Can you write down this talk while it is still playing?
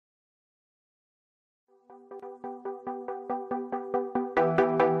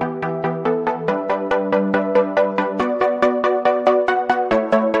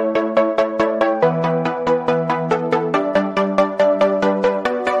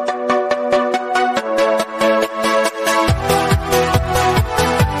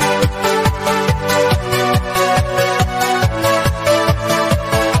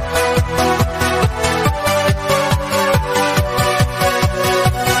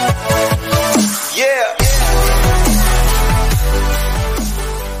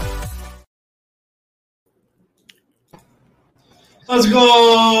Let's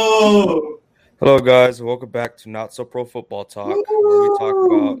go! Hello, guys. Welcome back to Not So Pro Football Talk, where we talk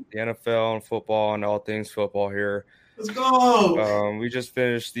about the NFL and football and all things football here. Let's go! We just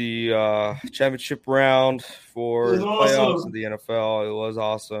finished the championship round for the playoffs of the NFL. It was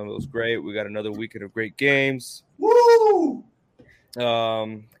awesome. It was great. We got another weekend of great games. Woo!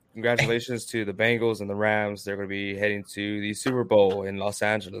 Congratulations to the Bengals and the Rams. They're going to be heading to the Super Bowl in Los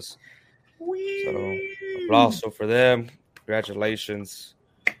Angeles. So, applause for them. Congratulations.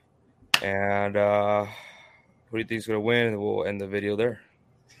 And who do you think is going to win? We'll end the video there.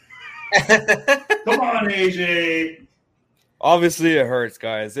 Come on, AJ. Obviously, it hurts,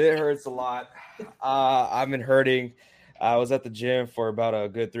 guys. It hurts a lot. I've been hurting. I was at the gym for about a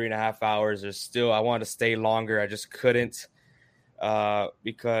good 3.5 hours. I wanted to stay longer. I just couldn't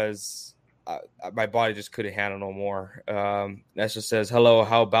because my body just couldn't handle no more. That just says, hello,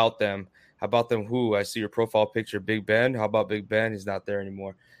 how about them? How about them who? I see your profile picture, Big Ben. How about Big Ben? He's not there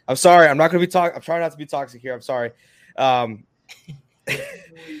anymore. I'm sorry. I'm not going to be I'm trying not to be toxic here. I'm sorry.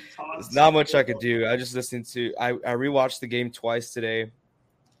 There's not much I could do. I just listened to I rewatched the game twice today.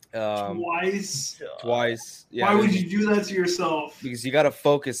 Twice? Yeah. Why would you do that to yourself? Because you got to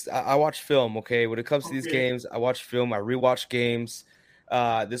focus. I watch film, okay? When it comes to these games, I watch film. I rewatch games.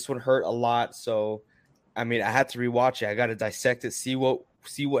 This one hurt a lot. So, I mean, I had to rewatch it. I got to dissect it, see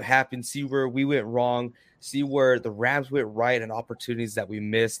what happened, see where we went wrong, see where the Rams went right, and opportunities that we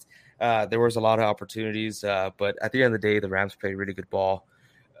missed. There was a lot of opportunities, but at the end of the day, the Rams played really good ball.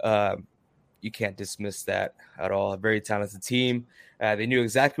 You can't dismiss that at all. A very talented team. They knew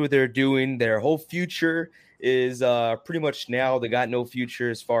exactly what they were doing. Their whole future is pretty much now. They got no future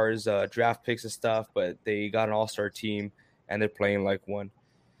as far as draft picks and stuff, but they got an all-star team, and they're playing like one.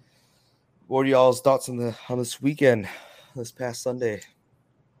 What are y'all's thoughts on this weekend, this past Sunday?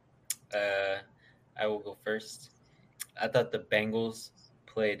 I will go first. I thought the Bengals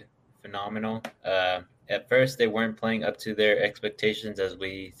played phenomenal. At first, they weren't playing up to their expectations as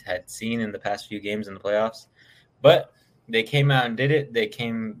we had seen in the past few games in the playoffs, but they came out and did it. They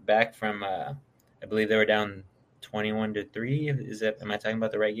came back from, I believe they were down 21-3. Am I talking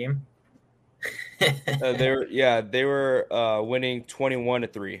about the right game? They were winning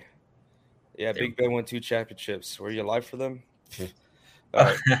 21-3. Yeah, Big Ben won 2 championships. Were you alive for them?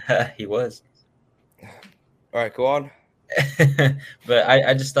 He was. All right, go on. But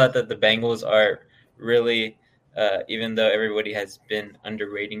I just thought that the Bengals are really, even though everybody has been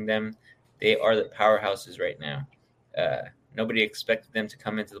underrating them, they are the powerhouses right now. Nobody expected them to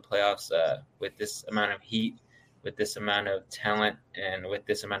come into the playoffs with this amount of heat, with this amount of talent, and with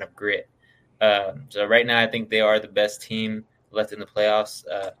this amount of grit. So right now, I think they are the best team left in the playoffs.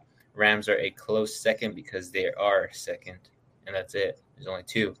 Rams are a close second because they are second, and that's it. There's only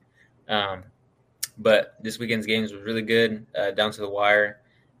 2. But this weekend's games was really good, down to the wire.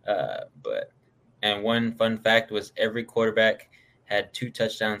 And one fun fact was every quarterback had 2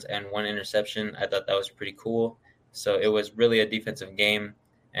 touchdowns and 1 interception. I thought that was pretty cool. So it was really a defensive game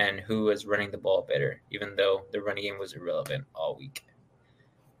and who was running the ball better, even though the running game was irrelevant all week.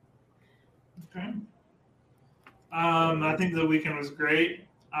 Okay. I think the weekend was great.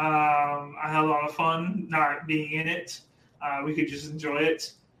 I had a lot of fun not being in it. We could just enjoy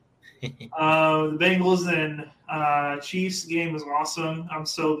it. The Bengals and Chiefs game was awesome. I'm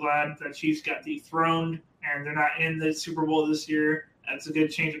so glad that Chiefs got dethroned and they're not in the Super Bowl this year. That's a good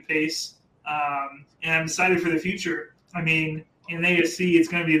change of pace. And I'm excited for the future. I mean, in AFC, it's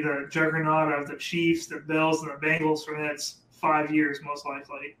going to be the juggernaut of the Chiefs, the Bills, and the Bengals for the next 5 years, most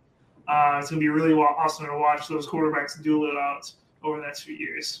likely. It's going to be really awesome to watch those quarterbacks duel it out over the next few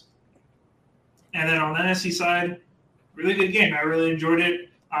years. And then on the NFC side, really good game. I really enjoyed it.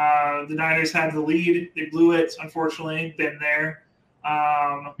 The Niners had the lead. They blew it, unfortunately. Been there.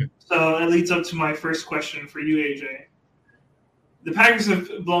 So that leads up to my first question for you, AJ. The Packers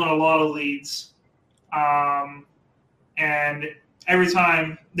have blown a lot of leads. And every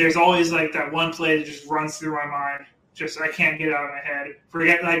time, there's always like that one play that just runs through my mind. Just I can't get it out of my head.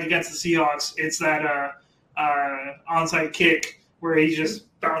 Forget like against the Seahawks, it's that onside kick where he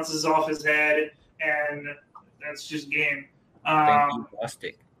just bounces off his head and It's just game. Thank you,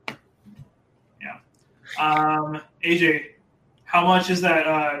 Bostic. AJ, how much is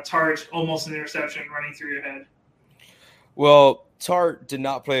that Tart almost an interception running through your head? Well, Tart did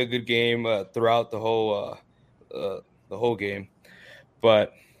not play a good game throughout the whole game,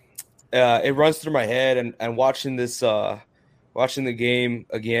 but it runs through my head. And watching watching the game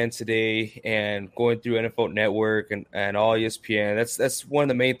again today and going through NFL Network and all ESPN, that's one of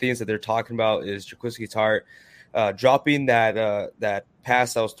the main things that they're talking about is Jaquiski Tart dropping that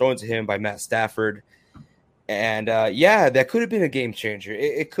pass that was thrown to him by Matt Stafford. And that could have been a game changer.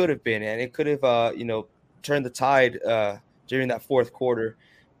 It could have been, and it could have turned the tide during that fourth quarter.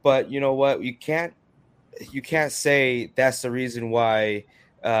 But you know what? You can't say that's the reason why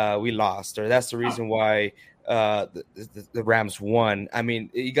we lost, or that's the reason why the Rams won. I mean,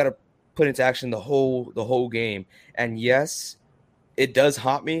 you got to put into action the whole game. And yes, it does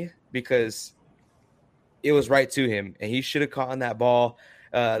haunt me because it was right to him, and he should have caught on that ball.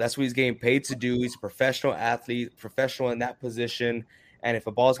 That's what he's getting paid to do. He's a professional athlete, professional in that position. And if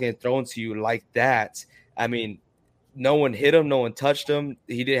a ball's getting thrown to you like that, I mean, no one hit him, no one touched him.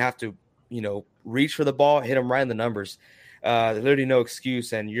 He didn't have to, reach for the ball, hit him right in the numbers. There's literally no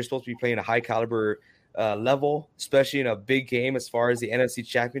excuse. And you're supposed to be playing a high caliber level, especially in a big game as far as the NFC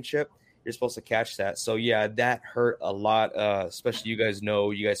Championship. You're supposed to catch that. So, yeah, that hurt a lot, especially you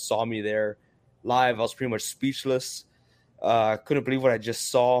guys saw me there live. I was pretty much speechless. Couldn't believe what I just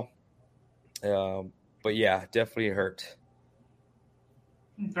saw. But yeah, definitely hurt.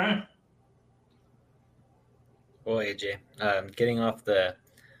 Okay. Well, AJ, getting off the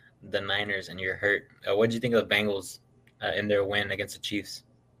Niners and you're hurt. What did you think of the Bengals in their win against the Chiefs?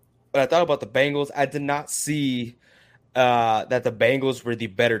 When I thought about the Bengals, I did not see that the Bengals were the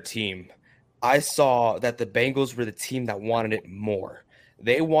better team. I saw that the Bengals were the team that wanted it more.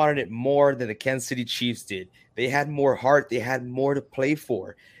 They wanted it more than the Kansas City Chiefs did. They had more heart. They had more to play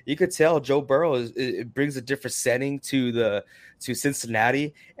for. You could tell Joe Burrow it brings a different setting to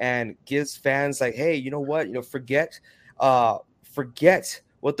Cincinnati and gives fans like, hey, you know what? Forget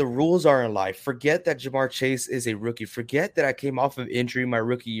what the rules are in life. Forget that Jamar Chase is a rookie. Forget that I came off of injury my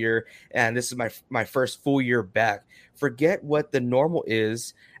rookie year and this is my first full year back. Forget what the normal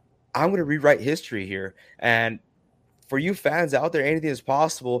is. I'm going to rewrite history here. And for you fans out there, anything is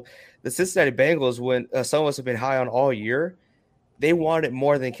possible. The Cincinnati Bengals, when some of us have been high on all year, they wanted it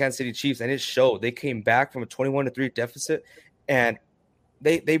more than Kansas City Chiefs, and it showed. They came back from a 21-3 deficit, and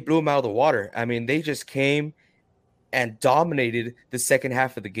they blew them out of the water. I mean, they just came and dominated the second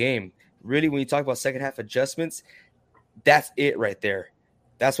half of the game. Really, when you talk about second half adjustments, that's it right there.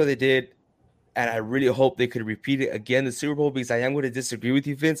 That's what they did. And I really hope they could repeat it again the Super Bowl, because I am going to disagree with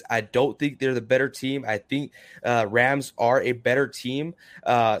you, Vince. I don't think they're the better team. I think Rams are a better team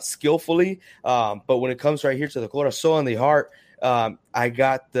skillfully. But when it comes right here to the corazón and the heart, I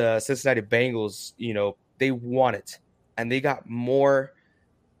got the Cincinnati Bengals. They won it, and they got more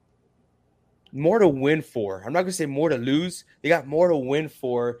to win for. I'm not going to say more to lose. They got more to win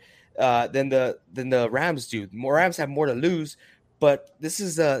for than the Rams do. More Rams have more to lose. But this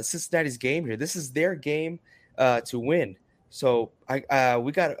is Cincinnati's game here. This is their game to win. So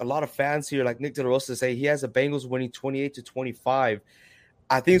we got a lot of fans here, like Nick De La Rosa, say he has the Bengals winning 28-25.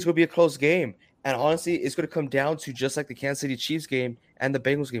 I think it's going to be a close game. And honestly, it's going to come down to just like the Kansas City Chiefs game and the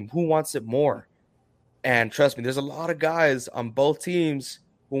Bengals game. Who wants it more? And trust me, there's a lot of guys on both teams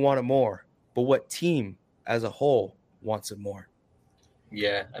who want it more. But what team as a whole wants it more?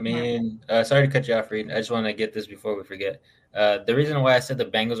 Yeah, I mean, sorry to cut you off, Reed. I just want to get this before we forget. The reason why I said the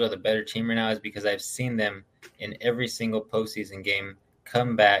Bengals are the better team right now is because I've seen them in every single postseason game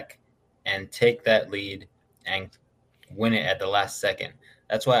come back and take that lead and win it at the last second.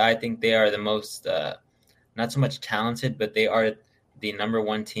 That's why I think they are the most, not so much talented, but they are the number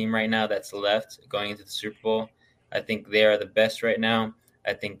one team right now that's left going into the Super Bowl. I think they are the best right now.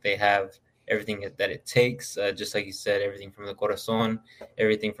 I think they have everything that it takes, just like you said, everything from the corazón,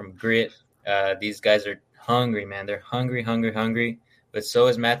 everything from grit. These guys are hungry, man. They're hungry. But so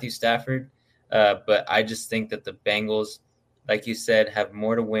is Matthew Stafford. But I just think that the Bengals, like you said, have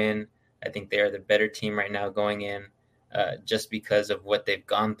more to win. I think they are the better team right now going in, just because of what they've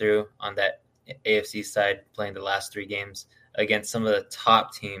gone through on that AFC side, playing the last 3 games against some of the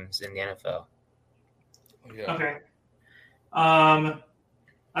top teams in the NFL. Yeah. Okay.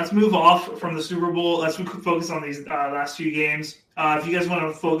 Let's move off from the Super Bowl. Let's focus on these last few games. If you guys want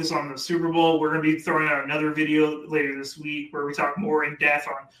to focus on the Super Bowl, we're going to be throwing out another video later this week where we talk more in depth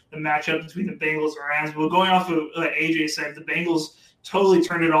on the matchup between the Bengals and Rams. But going off of what AJ said, the Bengals totally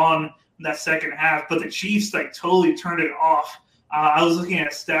turned it on in that second half, but the Chiefs totally turned it off. I was looking at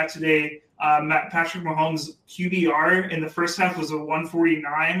a stat today. Patrick Mahomes' QBR in the first half was a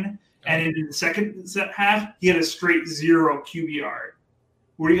 149, and in the second half, he had a straight 0 QBR.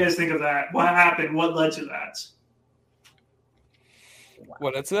 What do you guys think of that? What happened? What led to that?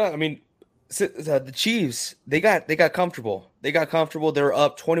 Well, that's I mean, the Chiefs, they got comfortable. They were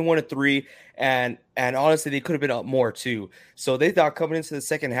up 21-3, and honestly, they could have been up more too. So they thought coming into the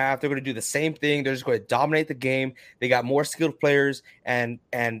second half, they're going to do the same thing. They're just going to dominate the game. They got more skilled players, and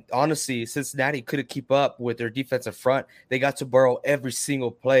honestly, Cincinnati couldn't keep up with their defensive front. They got to Burrow every single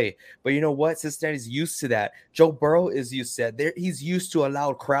play. But you know what? Cincinnati's used to that. Joe Burrow is used to that. He's used to a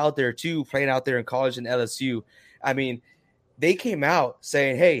loud crowd there too, playing out there in college and LSU. I mean, they came out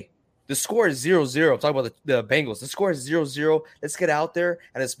saying, hey, the score is 0-0. I'm talking about the Bengals. The score is 0-0. Let's get out there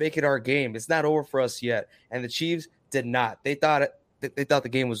and let's make it our game. It's not over for us yet. And the Chiefs did not. They thought the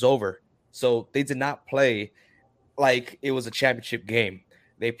game was over. So they did not play like it was a championship game.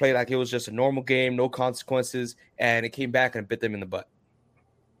 They played like it was just a normal game, no consequences, and it came back and bit them in the butt.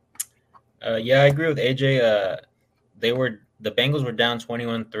 Yeah, I agree with AJ. The Bengals were down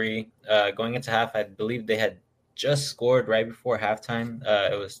 21-3. Going into half, I believe they had just scored right before halftime.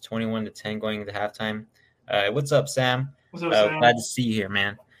 It was 21-10 going into halftime. What's up, Sam? What's up, Sam? Glad to see you here,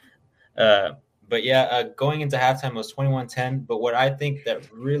 man. But yeah, going into halftime, it was 21-10. But what I think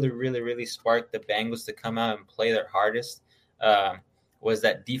that really, really, really sparked the Bengals to come out and play their hardest was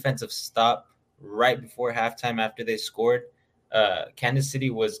that defensive stop right before halftime after they scored. Kansas City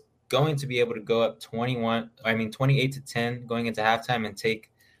was going to be able to go up 28-10 going into halftime and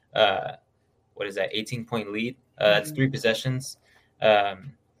take 18-point lead. That's 3 possessions.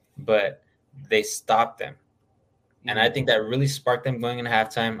 But they stopped them. And I think that really sparked them going into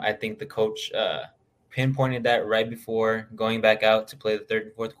halftime. I think the coach pinpointed that right before going back out to play the third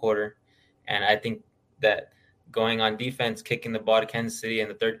and fourth quarter. And I think that going on defense, kicking the ball to Kansas City in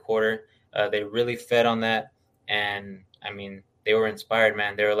the third quarter, they really fed on that. And, I mean, they were inspired,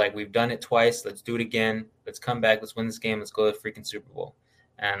 man. They were like, we've done it twice. Let's do it again. Let's come back. Let's win this game. Let's go to the freaking Super Bowl.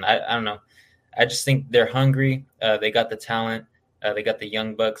 And I don't know. I just think they're hungry. They got the talent. They got the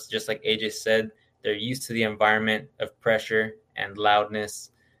young bucks. Just like AJ said, they're used to the environment of pressure and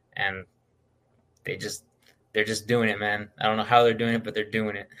loudness, and they're just doing it, man. I don't know how they're doing it, but they're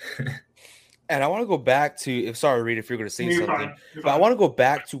doing it. And I want to go back to, sorry, Reed, if you're going to say You're something, fine. but I want to go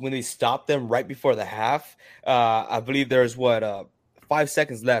back to when they stopped them right before the half. I believe there's 5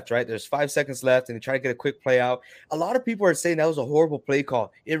 seconds left, right? There's 5 seconds left, and they try to get a quick play out. A lot of people are saying that was a horrible play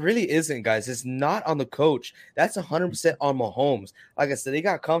call. It really isn't, guys. It's not on the coach. That's 100% on Mahomes. Like I said, they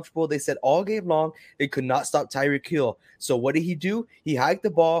got comfortable. They said all game long they could not stop Tyreek Hill. So what did he do? He hiked the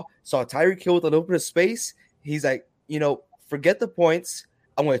ball, saw Tyreek Hill with a little bit of space. He's like, forget the points.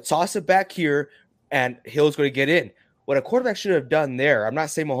 I'm going to toss it back here, and Hill's going to get in. What a quarterback should have done there, I'm not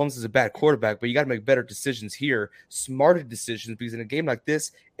saying Mahomes is a bad quarterback, but you got to make better decisions here, smarter decisions, because in a game like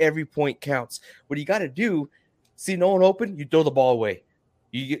this, every point counts. What you got to do, see no one open, you throw the ball away.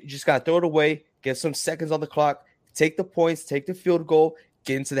 You just got to throw it away, get some seconds on the clock, take the points, take the field goal,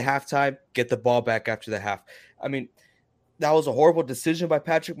 get into the halftime, get the ball back after the half. I mean, that was a horrible decision by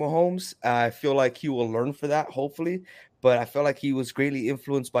Patrick Mahomes. I feel like he will learn for that, hopefully, but I felt like he was greatly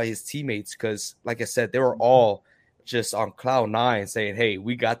influenced by his teammates because, like I said, they were all just on cloud 9 saying, hey,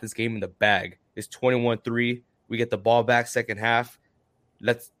 we got this game in the bag. It's 21-3. We get the ball back second half.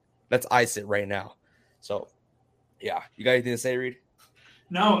 Let's ice it right now. So, yeah. You got anything to say, Reed?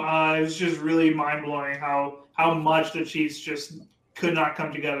 No, it was just really mind-blowing how much the Chiefs just could not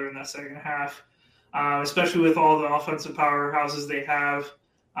come together in that second half, especially with all the offensive powerhouses they have.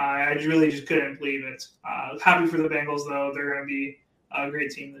 I really just couldn't believe it. Happy for the Bengals, though. They're going to be a great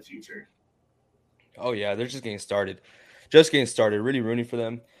team in the future. Oh, yeah, they're just getting started. Really rooting for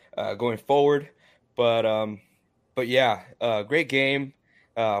them going forward. But yeah, great game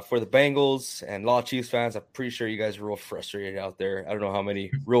for the Bengals and a lot of Chiefs fans. I'm pretty sure you guys are real frustrated out there. I don't know how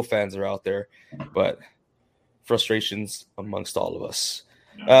many real fans are out there, but frustrations amongst all of us.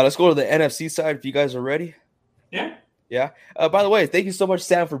 Let's go to the NFC side if you guys are ready. Yeah. Yeah. By the way, thank you so much,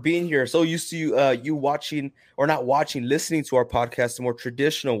 Sam, for being here. So used to you watching or not watching, listening to our podcast the more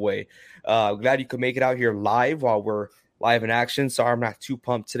traditional way. Glad you could make it out here live while we're live in action. Sorry, I'm not too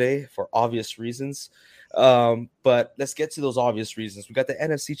pumped today for obvious reasons. But let's get to those obvious reasons. We got the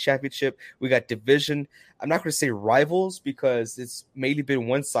NFC Championship. We got division. I'm not going to say rivals because it's mainly been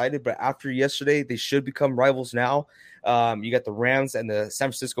one-sided, but after yesterday, they should become rivals now. You got the Rams and the San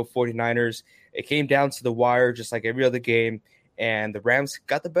Francisco 49ers. It came down to the wire just like every other game, and the Rams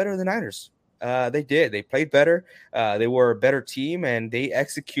got the better of the Niners. They did. They played better. They were a better team, and they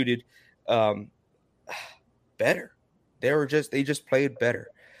executed better. They just played better.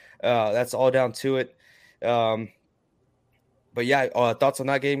 That's all down to it. But yeah, thoughts on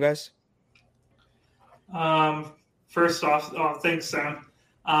that game, guys? First off, thanks, Sam.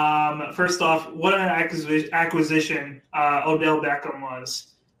 First off, what an acquisition Odell Beckham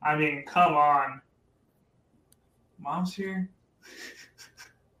was. I mean, come on. Mom's here.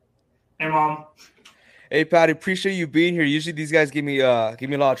 Hey, Mom. Hey, Patty, appreciate you being here. Usually these guys give me a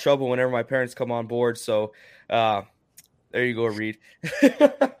lot of trouble whenever my parents come on board. So there you go, Reed.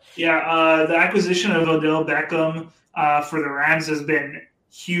 Yeah, the acquisition of Odell Beckham for the Rams has been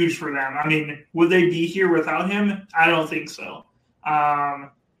huge for them. I mean, would they be here without him? I don't think so.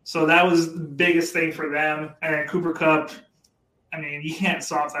 So that was the biggest thing for them. And then Cooper Kupp, I mean, you can't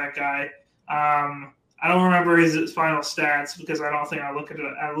stop that guy. I don't remember his final stats because I don't think I looked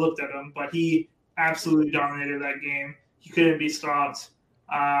at him, but he absolutely dominated that game. He couldn't be stopped.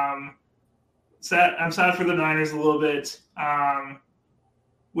 I'm sad for the Niners a little bit.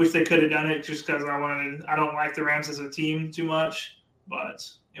 Wish they could have done it just because I don't like the Rams as a team too much, but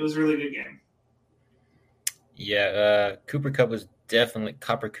it was a really good game. Yeah, Cooper Kupp was definitely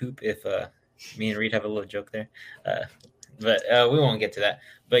Copper Coop. If me and Reed have a little joke there, but we won't get to that.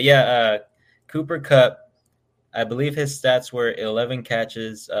 But yeah, Cooper Kupp, I believe his stats were 11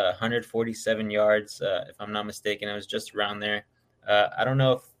 catches, 147 yards, if I'm not mistaken. It was just around there. I don't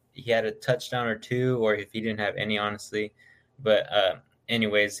know if he had a touchdown or two or if he didn't have any, honestly. But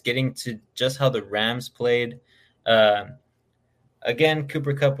anyways, getting to just how the Rams played. Again,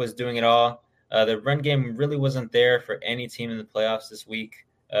 Cooper Kupp was doing it all. The run game really wasn't there for any team in the playoffs this week,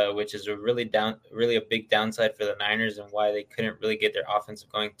 which is a really a big downside for the Niners and why they couldn't really get their offense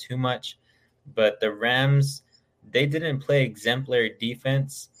going too much. But the Rams, they didn't play exemplary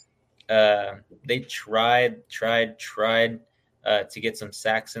defense. They tried to get some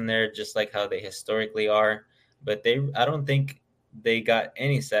sacks in there, just like how they historically are. But I don't think they got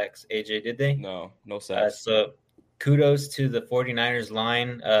any sacks, AJ, did they? No sacks. So kudos to the 49ers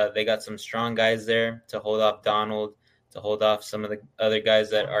line. They got some strong guys there to hold off Donald, to hold off some of the other guys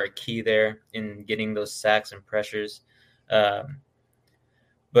that are key there in getting those sacks and pressures.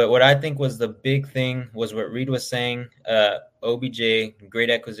 But what I think was the big thing was what Reed was saying. OBJ, great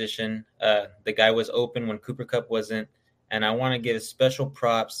acquisition. The guy was open when Cooper Kupp wasn't. And I want to give special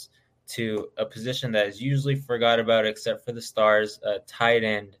props to a position that is usually forgot about except for the stars, tight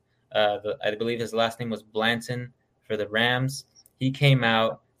end. I believe his last name was Blanton for the Rams. He came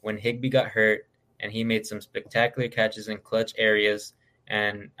out when Higbee got hurt, and he made some spectacular catches in clutch areas.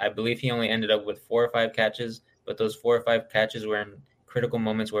 And I believe he only ended up with 4 or 5 catches, but those 4 or 5 catches were in critical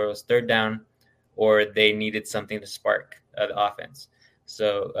moments where it was third down or they needed something to spark the offense.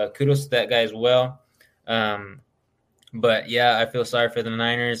 So kudos to that guy as well. But yeah, I feel sorry for the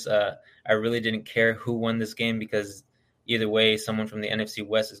Niners. I really didn't care who won this game because either way, someone from the NFC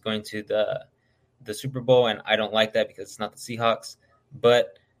West is going to the Super Bowl, and I don't like that because it's not the Seahawks.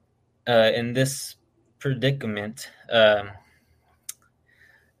 But in this predicament, I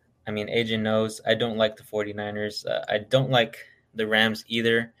mean, AJ knows I don't like the 49ers. I don't like the Rams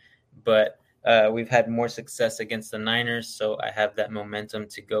either, but we've had more success against the Niners, so I have that momentum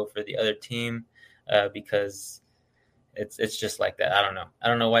to go for the other team because it's just like that. I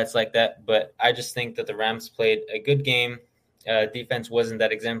don't know why it's like that, but I just think that the Rams played a good game. Defense wasn't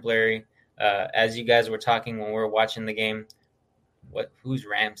that exemplary. As you guys were talking when we were watching the game, who's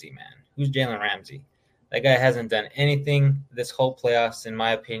Ramsey, man? Who's Jalen Ramsey? That guy hasn't done anything this whole playoffs, in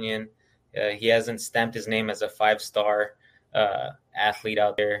my opinion. He hasn't stamped his name as a 5-star athlete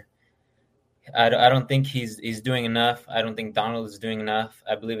out there. I don't think he's doing enough. I don't think Donald is doing enough.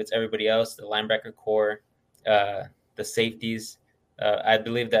 I believe it's everybody else, the linebacker core, the safeties. I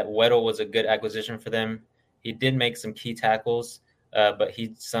believe that Weddle was a good acquisition for them. He did make some key tackles, but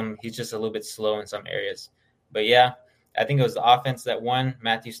he's just a little bit slow in some areas. But yeah, I think it was the offense that won.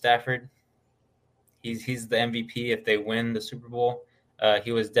 Matthew Stafford, he's the MVP if they win the Super Bowl.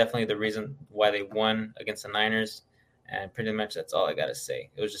 He was definitely the reason why they won against the Niners. And pretty much that's all I got to say.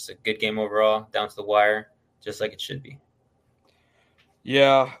 It was just a good game overall, down to the wire, just like it should be.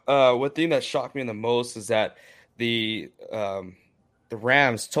 Yeah, one thing that shocked me the most is that the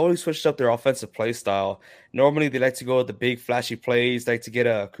Rams totally switched up their offensive play style. Normally, they like to go with the big flashy plays, like to get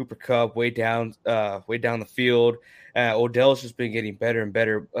a Cooper Kupp way down the field. Odell's just been getting better and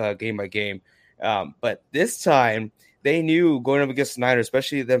better game by game. But this time, they knew going up against the Niners,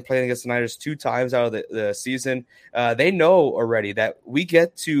 especially them playing against the Niners 2 times out of the season, they know already that we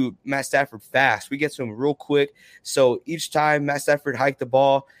get to Matt Stafford fast. We get to him real quick. So each time Matt Stafford hiked the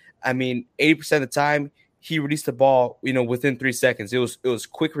ball, I mean, 80% of the time, he released the ball, within 3 seconds. It was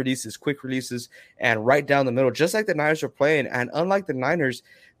quick releases, and right down the middle, just like the Niners were playing. And unlike the Niners,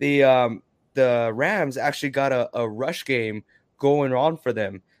 the Rams actually got a rush game going on for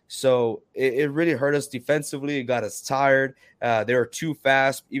them. So it really hurt us defensively. It got us tired. They were too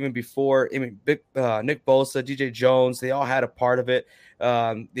fast even before. I mean, Nick Bosa, DJ Jones, they all had a part of it.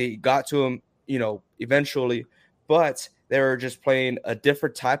 They got to him, eventually, but they were just playing a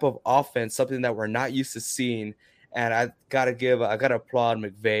different type of offense, something that we're not used to seeing. And I gotta applaud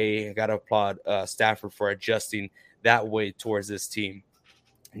McVay. I gotta applaud Stafford for adjusting that way towards this team.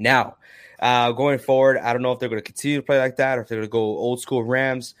 Now, going forward, I don't know if they're going to continue to play like that or if they're going to go old school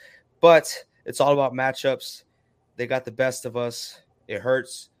Rams, but it's all about matchups. They got the best of us. It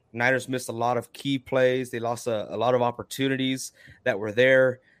hurts. Niners missed a lot of key plays. They lost a lot of opportunities that were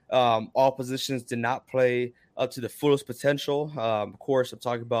there. All positions did not play up to the fullest potential. Of course, I'm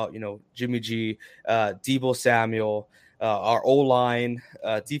talking about, Jimmy G, Deebo Samuel, our O-line,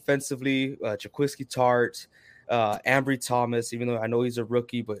 defensively, Jaquiski Tart, Ambry Thomas, even though I know he's a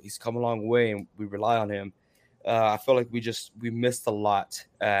rookie, but he's come a long way and we rely on him. I feel like we missed a lot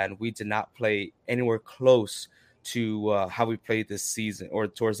and we did not play anywhere close to how we played this season or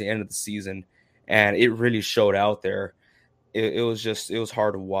towards the end of the season. And it really showed out there. It was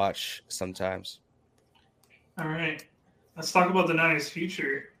hard to watch sometimes. All right. Let's talk about the Niners'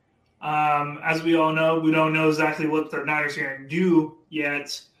 future. As we all know, we don't know exactly what the Niners are going to do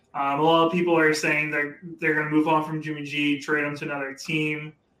yet. A lot of people are saying they're going to move on from Jimmy G, trade him to another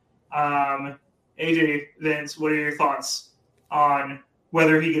team. AJ, Vince, what are your thoughts on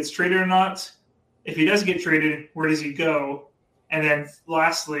whether he gets traded or not? If he does get traded, where does he go? And then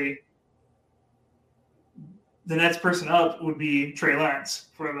lastly, the next person up would be Trey Lance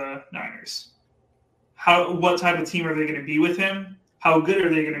for the Niners. What type of team are they going to be with him? How good are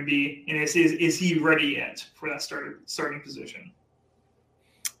they going to be? And is he ready yet for that starting position?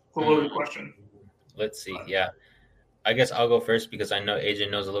 It's a loaded question. Let's see. Yeah. I guess I'll go first because I know AJ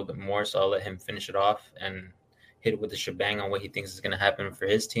knows a little bit more, so I'll let him finish it off and hit it with the shebang on what he thinks is going to happen for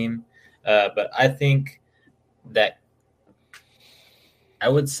his team. But I think that I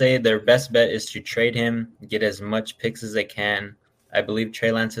would say their best bet is to trade him, get as much picks as they can. I believe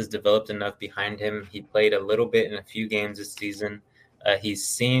Trey Lance has developed enough behind him. He played a little bit in a few games this season. He's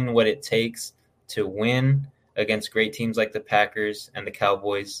seen what it takes to win against great teams like the Packers and the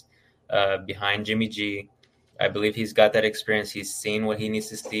Cowboys behind Jimmy G. I believe he's got that experience. He's seen what he needs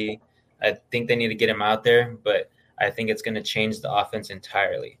to see. I think they need to get him out there, but I think it's going to change the offense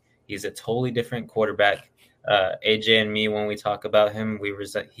entirely. He's a totally different quarterback. AJ and me, when we talk about him,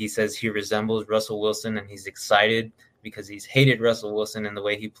 he says he resembles Russell Wilson, and he's excited because he's hated Russell Wilson and the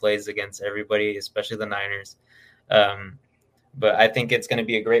way he plays against everybody, especially the Niners. But I think it's going to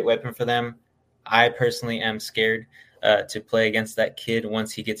be a great weapon for them. I personally am scared to play against that kid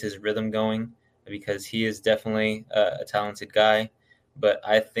once he gets his rhythm going because he is definitely a talented guy. But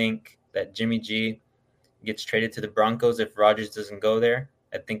I think that Jimmy G gets traded to the Broncos if Rodgers doesn't go there.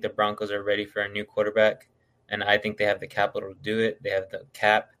 I think the Broncos are ready for a new quarterback, and I think they have the capital to do it. They have the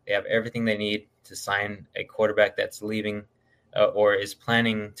cap. They have everything they need to sign a quarterback that's leaving or is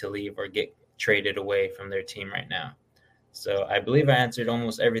planning to leave or get traded away from their team right now. So I believe I answered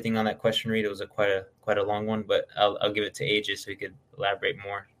almost everything on that question, Reed. It was quite a long one, but I'll give it to AJ so he could elaborate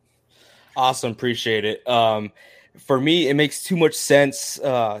more. Awesome. Appreciate it. For me, it makes too much sense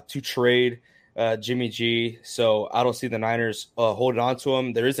to trade Jimmy G. So I don't see the Niners holding on to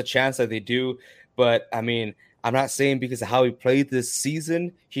him. There is a chance that they do, but I mean, I'm not saying because of how he played this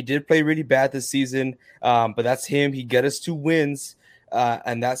season. He did play really bad this season, but that's him. He got us 2 wins,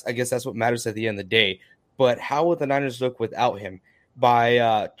 and I guess that's what matters at the end of the day. But how would the Niners look without him?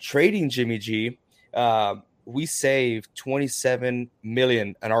 By trading Jimmy G, we saved $27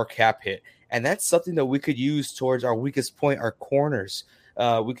 million on our cap hit, and that's something that we could use towards our weakest point, our corners.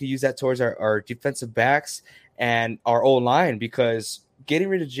 We could use that towards our defensive backs and our O-line because getting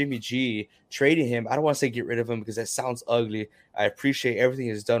rid of Jimmy G, trading him, I don't want to say get rid of him because that sounds ugly. I appreciate everything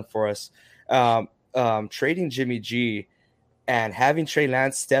he's done for us. Trading Jimmy G and having Trey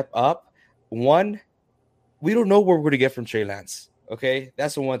Lance step up, we don't know what we're going to get from Trey Lance. Okay,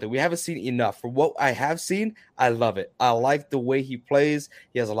 that's the one thing. We haven't seen enough. For what I have seen, I love it. I like the way he plays.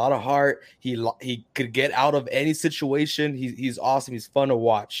 He has a lot of heart. He could get out of any situation. He's awesome. He's fun to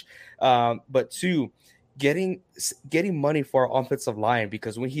watch. But 2, getting money for our offensive line,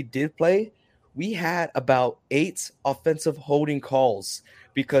 because when he did play, we had about 8 offensive holding calls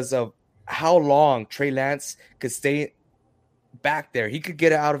because of how long Trey Lance could stay back there. He could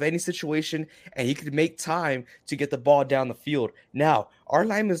get out of any situation, and he could make time to get the ball down the field. Now, our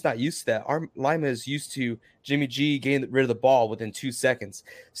lineman is not used to that. Our lineman is used to Jimmy G getting rid of the ball within 2 seconds.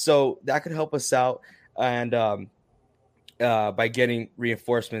 So that could help us out, and by getting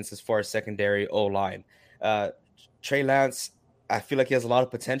reinforcements as far as secondary O-line. Trey Lance, I feel like he has a lot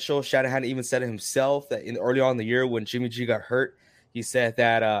of potential. Shanahan even said it himself that early on in the year when Jimmy G got hurt, he said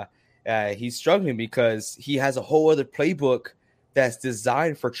that he's struggling because he has a whole other playbook that's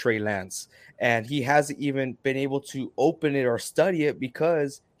designed for Trey Lance. And he hasn't even been able to open it or study it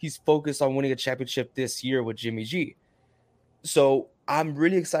because he's focused on winning a championship this year with Jimmy G. So I'm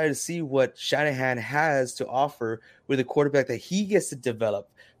really excited to see what Shanahan has to offer with a quarterback that he gets to develop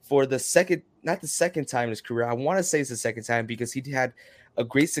for not the second time in his career. I want to say it's the second time because he had a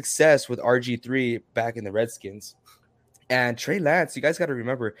great success with RG3 back in the Redskins. And Trey Lance, you guys got to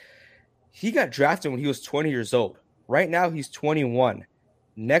remember, he got drafted when he was 20 years old. Right now, he's 21.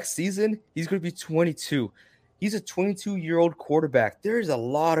 Next season, he's going to be 22. He's a 22-year-old quarterback. There is a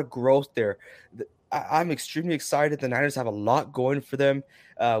lot of growth there. I'm extremely excited. The Niners have a lot going for them.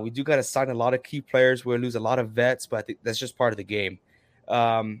 We do got to sign a lot of key players. We'll lose a lot of vets, but I think that's just part of the game.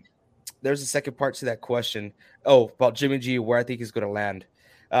 There's a second part to that question. Oh, about Jimmy G, where I think he's going to land.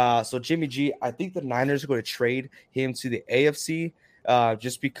 So Jimmy G, I think the Niners are going to trade him to the AFC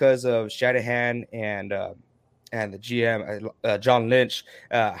just because of Shanahan and the GM, John Lynch,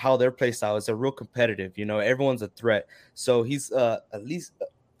 how their play style is. They're real competitive. You know, everyone's a threat. So he's at least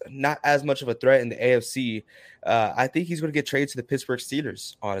not as much of a threat in the AFC. I think he's going to get traded to the Pittsburgh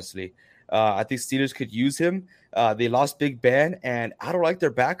Steelers, honestly. I think Steelers could use him. They lost Big Ben, and I don't like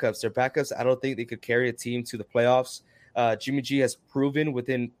their backups. Their backups, I don't think they could carry a team to the playoffs. Jimmy G has proven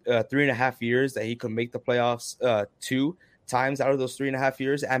within 3.5 years that he could make the playoffs 2 times out of those 3.5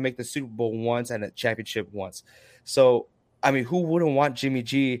 years and make the Super Bowl once and a championship once. So, I mean, who wouldn't want Jimmy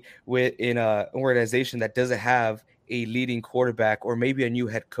G in an organization that doesn't have a leading quarterback or maybe a new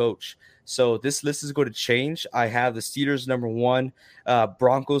head coach? So this list is going to change. I have the Steelers number 1,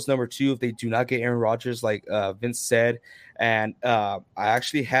 Broncos number 2 if they do not get Aaron Rodgers, like Vince said. And I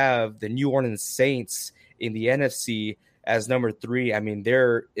actually have the New Orleans Saints in the NFC as number 3. I mean,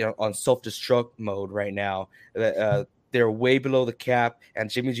 they're on self-destruct mode right now. They're way below the cap, and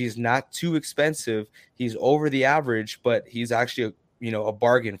Jimmy G is not too expensive. He's over the average, but he's actually a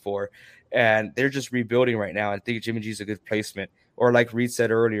bargain for. And they're just rebuilding right now. I think Jimmy G is a good placement. Or like Reed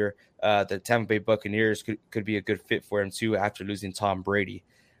said earlier, the Tampa Bay Buccaneers could be a good fit for him too after losing Tom Brady.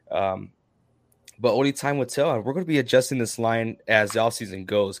 But only time will tell. And we're going to be adjusting this line as the offseason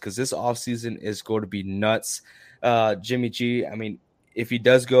goes because this offseason is going to be nuts. Jimmy G, I mean, if he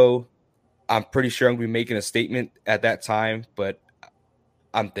does go, I'm pretty sure I'm going to be making a statement at that time. But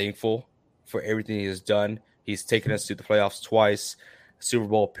I'm thankful for everything he has done. He's taken us to the playoffs twice, Super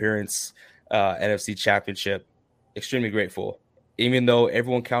Bowl appearance, NFC Championship. Extremely grateful. Even though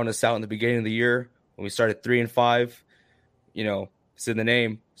everyone counted us out in the beginning of the year when we started 3-5, it's in the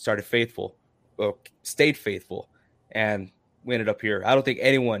name, started faithful, or stayed faithful, and we ended up here. I don't think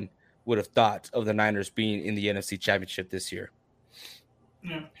anyone would have thought of the Niners being in the NFC Championship this year.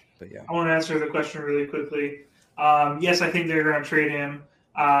 Yeah. But yeah, I want to answer the question really quickly. Yes, I think they're going to trade him.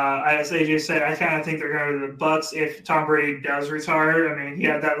 As AJ said, I kind of think they're going to the Bucs if Tom Brady does retire. I mean, he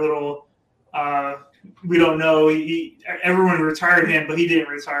had that little. We don't know. Everyone retired him, but he didn't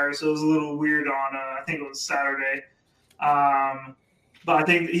retire, so it was a little weird on. I think it was Saturday. But I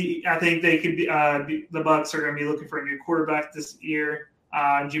think they could be. The Bucs are going to be looking for a new quarterback this year.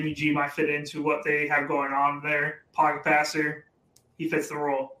 Jimmy G might fit into what they have going on there. Pocket passer, he fits the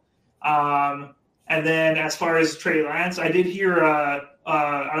role. And then as far as Trey Lance, I did hear.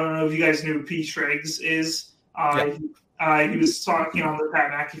 I don't know if you guys knew who P. Schrags is. He was talking on the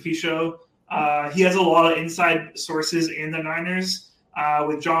Pat McAfee show. He has a lot of inside sources in the Niners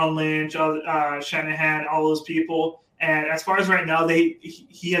with John Lynch, Shanahan, all those people. And as far as right now,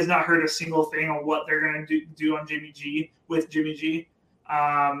 he has not heard a single thing on what they're going to do on Jimmy G with Jimmy G.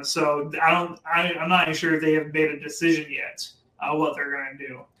 So I'm not even sure if they have made a decision yet what they're going to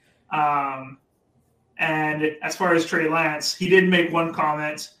do. And as far as Trey Lance, he did make one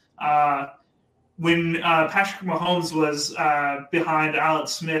comment. When Patrick Mahomes was behind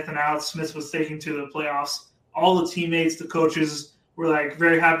Alex Smith and Alex Smith was taken to the playoffs, all the teammates, the coaches were like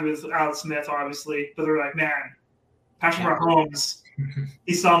very happy with Alex Smith, obviously, but they're like, man, Patrick Mahomes,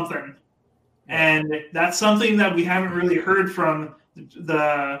 he's something. And that's something that we haven't really heard from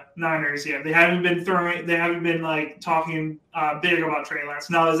the Niners yet. They haven't been like talking big about Trey Lance.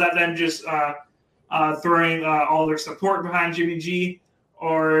 Now, is that them just throwing all their support behind Jimmy G,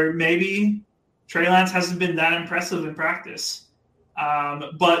 or maybe Trey Lance hasn't been that impressive in practice.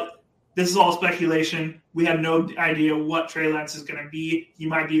 But this is all speculation. We have no idea what Trey Lance is going to be. He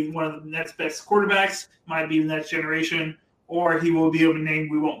might be one of the next best quarterbacks, might be the next generation, or he will be a name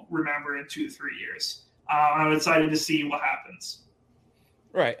we won't remember in 2 to 3 years. I'm excited to see what happens.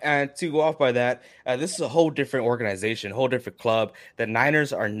 Right. And to go off by that, this is a whole different organization, a whole different club. The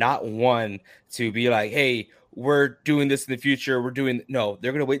Niners are not one to be like, hey, we're doing this in the future. No,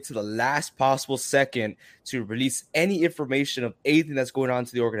 they're going to wait to the last possible second to release any information of anything that's going on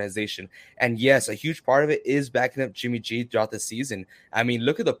to the organization. And yes, a huge part of it is backing up Jimmy G throughout the season. I mean,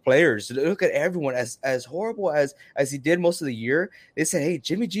 look at the players, look at everyone. As horrible as he did most of the year, they said, hey,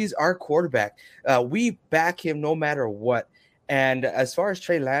 Jimmy G is our quarterback. We back him no matter what. And as far as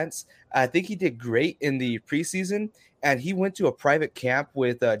Trey Lance, I think he did great in the preseason, and he went to a private camp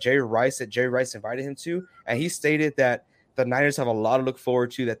with Jerry Rice that Jerry Rice invited him to, and he stated that the Niners have a lot to look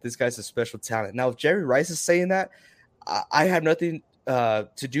forward to, that this guy's a special talent. Now, if Jerry Rice is saying that, I have nothing to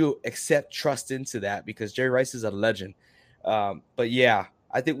do except trust into that, because Jerry Rice is a legend. But yeah,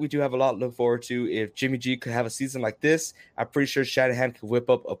 I think we do have a lot to look forward to. If Jimmy G could have a season like this, I'm pretty sure Shanahan could whip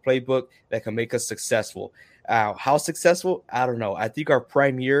up a playbook that can make us successful. How successful? I don't know. I think our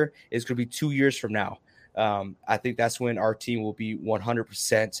prime year is going to be 2 years from now. I think that's when our team will be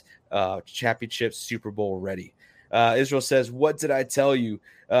 100% championship Super Bowl ready. Israel says, "What did I tell you?"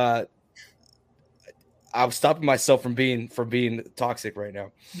 I'm stopping myself from being toxic right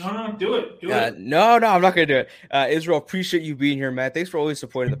now. No, do it. No, I'm not going to do it. Israel, appreciate you being here, man. Thanks for always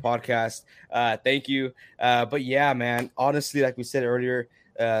supporting the podcast. Thank you. But yeah, man, honestly, like we said earlier,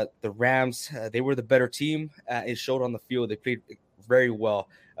 the Rams, they were the better team. It showed on the field. They played very well.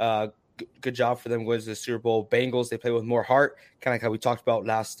 Good job for them going to the Super Bowl. Bengals, they play with more heart, kind of like how we talked about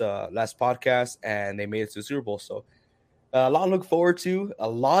last podcast, and they made it to the Super Bowl. So a lot to look forward to. A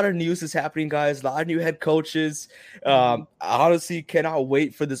lot of news is happening, guys. A lot of new head coaches. I honestly cannot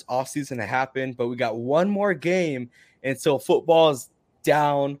wait for this offseason to happen. But we got one more game until football is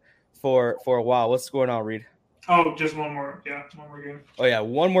down for a while. What's going on, Reed? Oh, just one more. Yeah, one more game. Oh, yeah,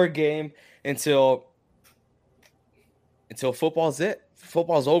 one more game until football's it.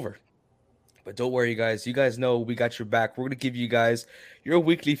 Football's over. But don't worry, guys. You guys know we got your back. We're going to give you guys your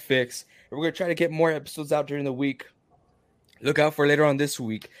weekly fix. We're going to try to get more episodes out during the week. Look out for later on this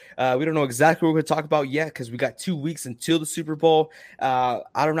week. We don't know exactly what we're going to talk about yet, because we got 2 weeks until the Super Bowl.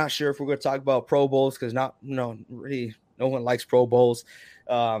 I'm not sure if we're going to talk about Pro Bowls, because really no one likes Pro Bowls.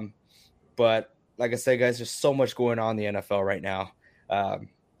 But like I said, guys, there's so much going on in the NFL right now.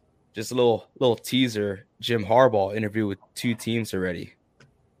 Just a little teaser. Jim Harbaugh interview with 2 teams already.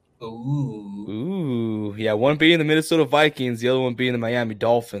 Ooh. Yeah, one being the Minnesota Vikings, the other one being the Miami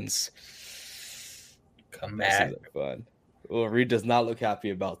Dolphins. Come back. Fun. Well, Reed does not look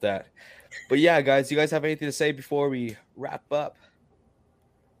happy about that. But yeah, guys, you guys have anything to say before we wrap up?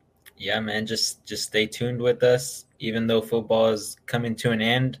 Yeah, man, just stay tuned with us. Even though football is coming to an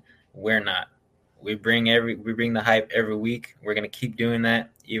end, we're not. We bring the hype every week. We're gonna keep doing that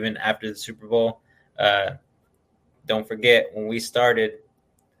even after the Super Bowl. Don't forget, when we started,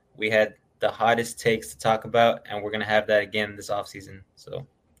 we had the hottest takes to talk about, and we're gonna have that again this offseason. So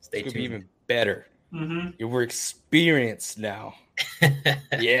stay tuned. Be even better. Mm-hmm. We're experienced now.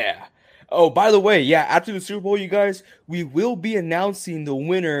 Yeah. Oh, by the way, yeah, after the Super Bowl, you guys, we will be announcing the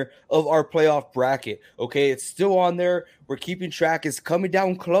winner of our playoff bracket. Okay, it's still on there. We're keeping track. It's coming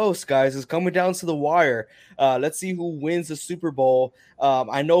down close, guys. It's coming down to the wire. Let's see who wins the Super Bowl.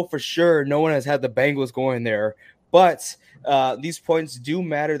 I know for sure no one has had the Bengals going there, but these points do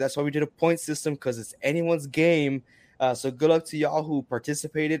matter. That's why we did a point system, because it's anyone's game. So good luck to y'all who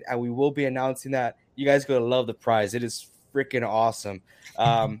participated, and we will be announcing that. You guys going to love the prize. It is freaking awesome.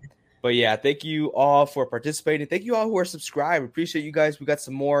 But yeah, thank you all for participating. Thank you all who are subscribed. Appreciate you guys. We got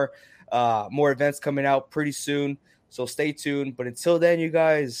some more events coming out pretty soon, so stay tuned. But until then, you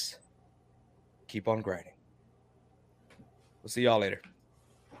guys, keep on grinding. We'll see y'all later.